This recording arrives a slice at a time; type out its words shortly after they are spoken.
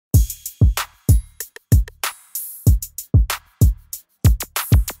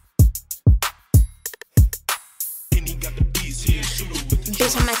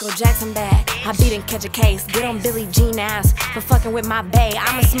Bitch, I'm Michael Jackson bad. I beat and catch a case. Get on Billie Jean ass for fucking with my bae.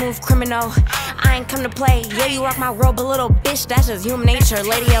 I'm a smooth criminal. I ain't come to play. Yeah, you rock my robe, but little bitch, that's just human nature.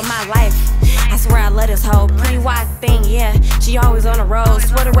 Lady of my life. I swear I love this hoe. Pretty white thing, yeah. She always on the road.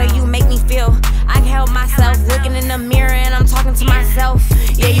 Swear the way you make me feel. I can help myself. Looking in the mirror and I'm talking to myself.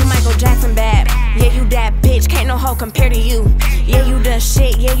 Yeah, you Michael Jackson bad. Yeah, you that bitch. Can't no hoe compare to you. Yeah, you the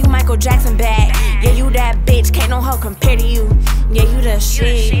shit. Yeah, you Michael Jackson bad. Yeah, you that bitch. Can't no hoe compare to you. Yeah, you the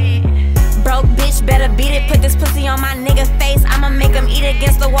shit. Broke bitch, better beat it. Put this pussy on my nigga face. I'ma make him eat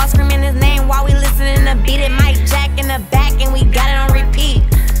against the wall, screaming his name while we listening to beat it. Mike Jack in the back and we got it on repeat.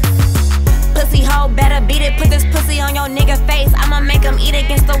 Pussy hoe, better beat it. Put this pussy on your nigga face. I'ma make him eat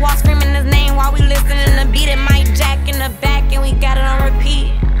against the wall, screaming his name while we listening to beat it. Mike Jack in the back and we got it on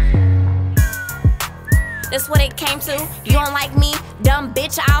repeat. That's what it came to. You don't like me, dumb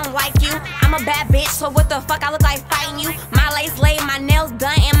bitch, I don't like you. I'm a bad bitch, so what the fuck I look like fighting you? My lace laid, my nails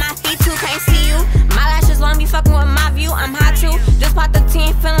done, and my feet too, can't see you. My lashes long, be fucking with my view, I'm hot too. Just popped the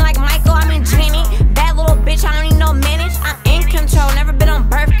 10, feeling like Michael, I'm in Jenny. Bad little bitch, I don't need no manage. I'm in control, never been on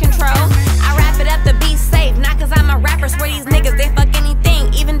birth control. I wrap it up to be safe, not cause I'm a rapper. Swear these niggas, they fuck anything,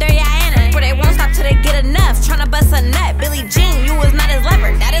 even their Diana. Where they won't stop till they get enough, tryna bust a nut. Billie Jean, you was not his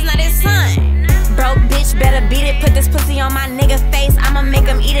lover, that is not his son. Broke bitch, better beat it. Put this pussy on my nigga face. I'ma make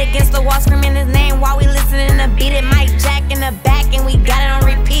him eat against the wall, screaming his name while we listening to beat it. Mike Jack in the back and we got it on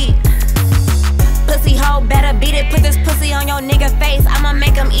repeat. Pussy hoe, better beat it. Put this pussy on your nigga face. I'ma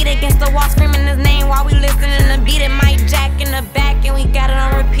make him eat against the wall, screaming his name while we listening to beat it. Mike Jack in the back and we got it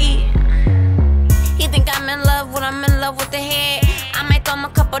on repeat. He think I'm in love when I'm in love with the head. I might throw him a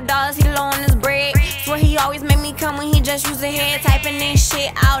couple dollars, he low on his bread. Swear he always make me come when he just use the head. Typing this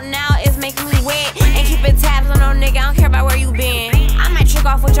shit out now, it's making me wet. And keeping tabs on no nigga, I don't care about where you been. I might trick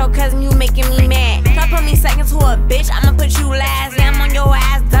off with your cousin, you making me mad. Stop put me second to a bitch, I'ma put you last. Yeah, I'm on your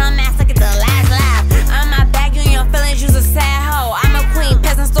ass, dumb ass, look at the last laugh. I'm my back, you in your feelings, you's a sad hoe. I'm a queen,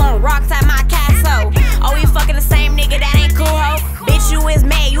 peasants throwing rocks at my castle. Oh, we fucking the same nigga, that ain't cool, ho. Bitch, you is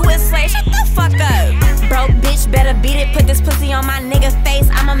mad, you is slave, shut the fuck up. Broke bitch, better beat it. Put this pussy on my nigga face.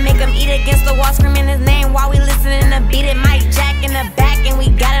 I'ma make him eat against the wall, screaming his name while we listening to beat it. Mike Jack in the back and we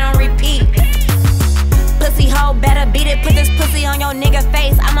got it on repeat. Pussy hoe, better beat it. Put this pussy on your nigga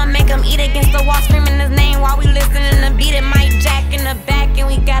face. I'ma make him eat against the wall, screaming his name while we